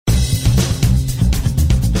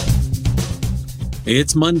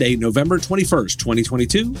It's Monday, November 21st,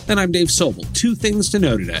 2022, and I'm Dave Sobel. Two things to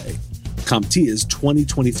know today: CompTIA's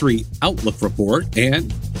 2023 Outlook Report and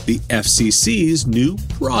the FCC's new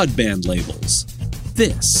broadband labels.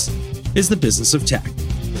 This is the Business of Tech.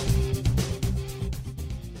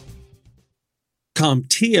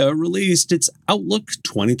 CompTIA released its Outlook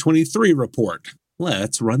 2023 report.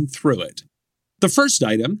 Let's run through it. The first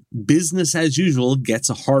item, business as usual gets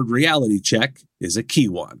a hard reality check, is a key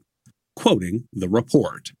one. Quoting the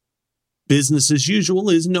report, "Business as usual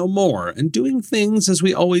is no more, and doing things as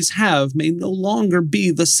we always have may no longer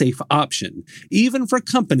be the safe option, even for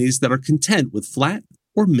companies that are content with flat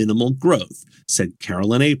or minimal growth," said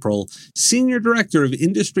Carolyn April, Senior Director of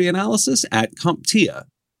Industry Analysis at CompTIA.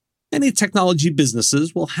 Many technology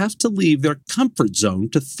businesses will have to leave their comfort zone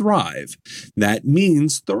to thrive. That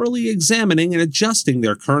means thoroughly examining and adjusting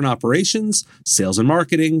their current operations, sales and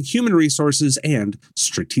marketing, human resources, and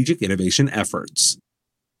strategic innovation efforts.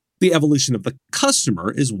 The evolution of the customer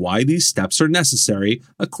is why these steps are necessary,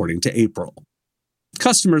 according to April.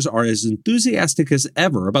 Customers are as enthusiastic as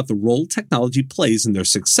ever about the role technology plays in their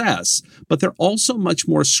success, but they're also much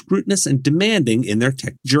more scrutinous and demanding in their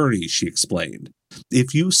tech journey, she explained.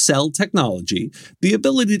 If you sell technology, the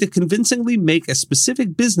ability to convincingly make a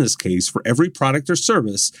specific business case for every product or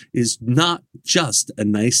service is not just a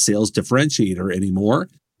nice sales differentiator anymore,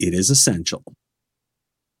 it is essential.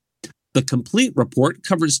 The complete report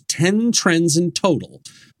covers 10 trends in total.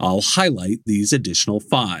 I'll highlight these additional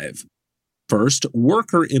 5. First,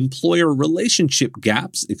 worker-employer relationship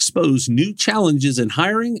gaps expose new challenges in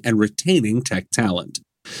hiring and retaining tech talent.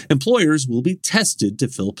 Employers will be tested to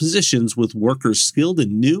fill positions with workers skilled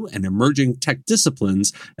in new and emerging tech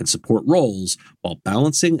disciplines and support roles while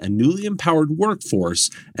balancing a newly empowered workforce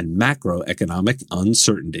and macroeconomic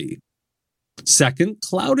uncertainty. Second,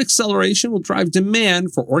 cloud acceleration will drive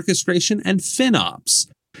demand for orchestration and FinOps.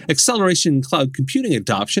 Acceleration in cloud computing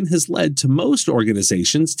adoption has led to most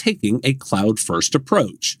organizations taking a cloud-first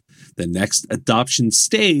approach. The next adoption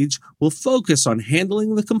stage will focus on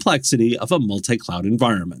handling the complexity of a multi-cloud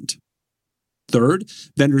environment. Third,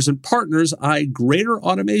 vendors and partners eye greater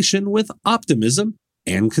automation with optimism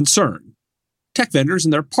and concern. Tech vendors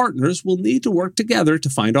and their partners will need to work together to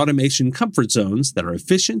find automation comfort zones that are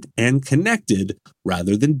efficient and connected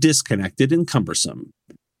rather than disconnected and cumbersome.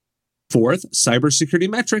 Fourth, cybersecurity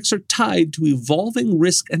metrics are tied to evolving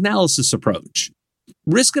risk analysis approach.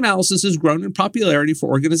 Risk analysis has grown in popularity for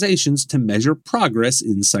organizations to measure progress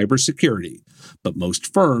in cybersecurity, but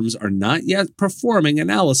most firms are not yet performing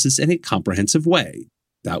analysis in a comprehensive way.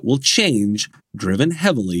 That will change, driven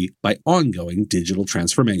heavily by ongoing digital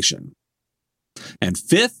transformation. And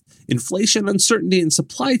fifth, inflation uncertainty and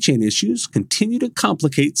supply chain issues continue to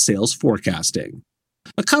complicate sales forecasting.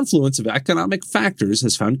 A confluence of economic factors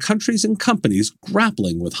has found countries and companies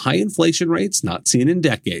grappling with high inflation rates not seen in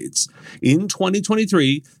decades. In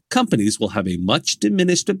 2023, companies will have a much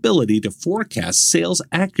diminished ability to forecast sales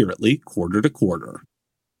accurately quarter to quarter.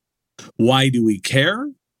 Why do we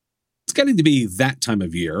care? It's getting to be that time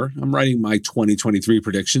of year. I'm writing my 2023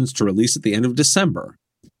 predictions to release at the end of December.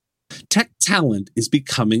 Tech talent is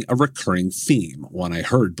becoming a recurring theme, one I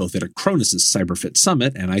heard both at Acronis' CyberFit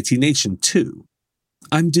Summit and IT Nation too.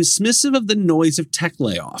 I'm dismissive of the noise of tech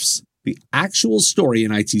layoffs. The actual story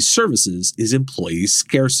in IT services is employee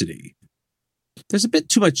scarcity. There's a bit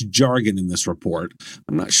too much jargon in this report.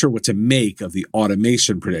 I'm not sure what to make of the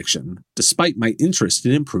automation prediction, despite my interest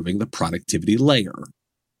in improving the productivity layer.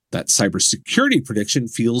 That cybersecurity prediction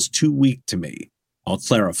feels too weak to me. I'll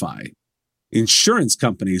clarify. Insurance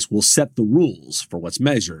companies will set the rules for what's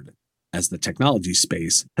measured, as the technology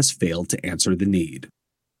space has failed to answer the need.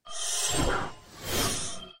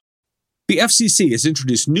 The FCC has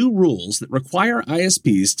introduced new rules that require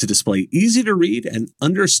ISPs to display easy-to-read and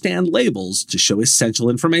understand labels to show essential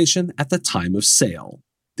information at the time of sale.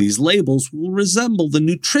 These labels will resemble the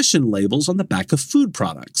nutrition labels on the back of food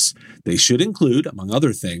products. They should include, among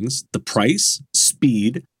other things, the price,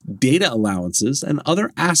 speed, data allowances, and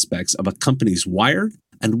other aspects of a company's wired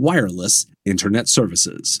and wireless internet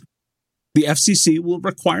services. The FCC will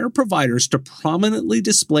require providers to prominently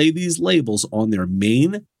display these labels on their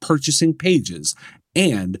main purchasing pages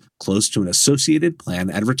and close to an associated plan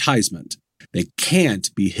advertisement. They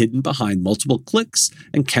can't be hidden behind multiple clicks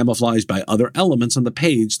and camouflaged by other elements on the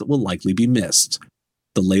page that will likely be missed.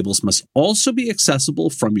 The labels must also be accessible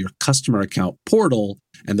from your customer account portal,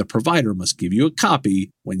 and the provider must give you a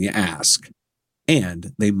copy when you ask.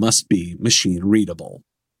 And they must be machine readable.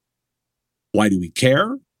 Why do we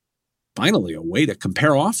care? Finally, a way to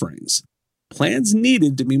compare offerings. Plans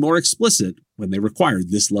needed to be more explicit when they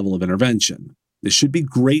required this level of intervention. This should be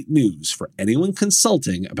great news for anyone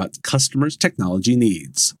consulting about customers' technology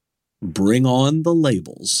needs. Bring on the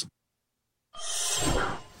labels.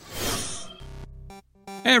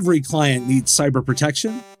 Every client needs cyber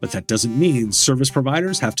protection, but that doesn't mean service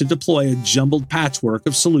providers have to deploy a jumbled patchwork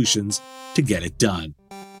of solutions to get it done.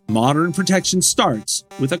 Modern protection starts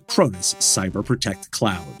with Acronis Cyber Protect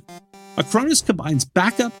Cloud. Acronis combines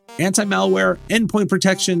backup, anti-malware, endpoint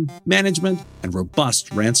protection, management, and robust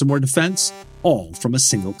ransomware defense, all from a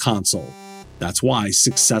single console. That's why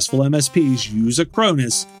successful MSPs use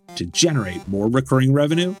Acronis to generate more recurring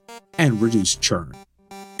revenue and reduce churn.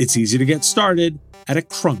 It's easy to get started at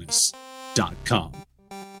acronis.com.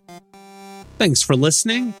 Thanks for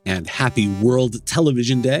listening, and happy World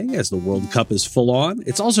Television Day as the World Cup is full on.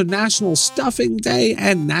 It's also National Stuffing Day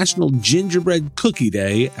and National Gingerbread Cookie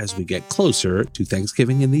Day as we get closer to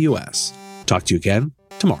Thanksgiving in the U.S. Talk to you again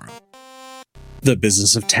tomorrow. The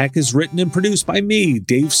Business of Tech is written and produced by me,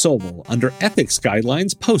 Dave Sobel, under ethics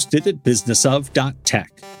guidelines posted at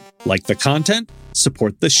businessof.tech. Like the content?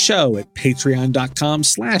 Support the show at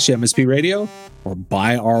patreon.com/MSP Radio or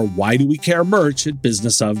buy our Why Do We Care merch at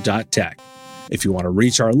businessof.tech. If you want to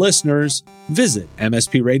reach our listeners, visit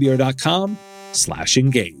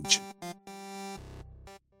mspradio.com/engage.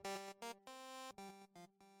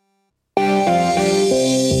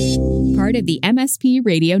 Part of the MSP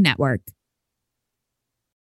Radio Network.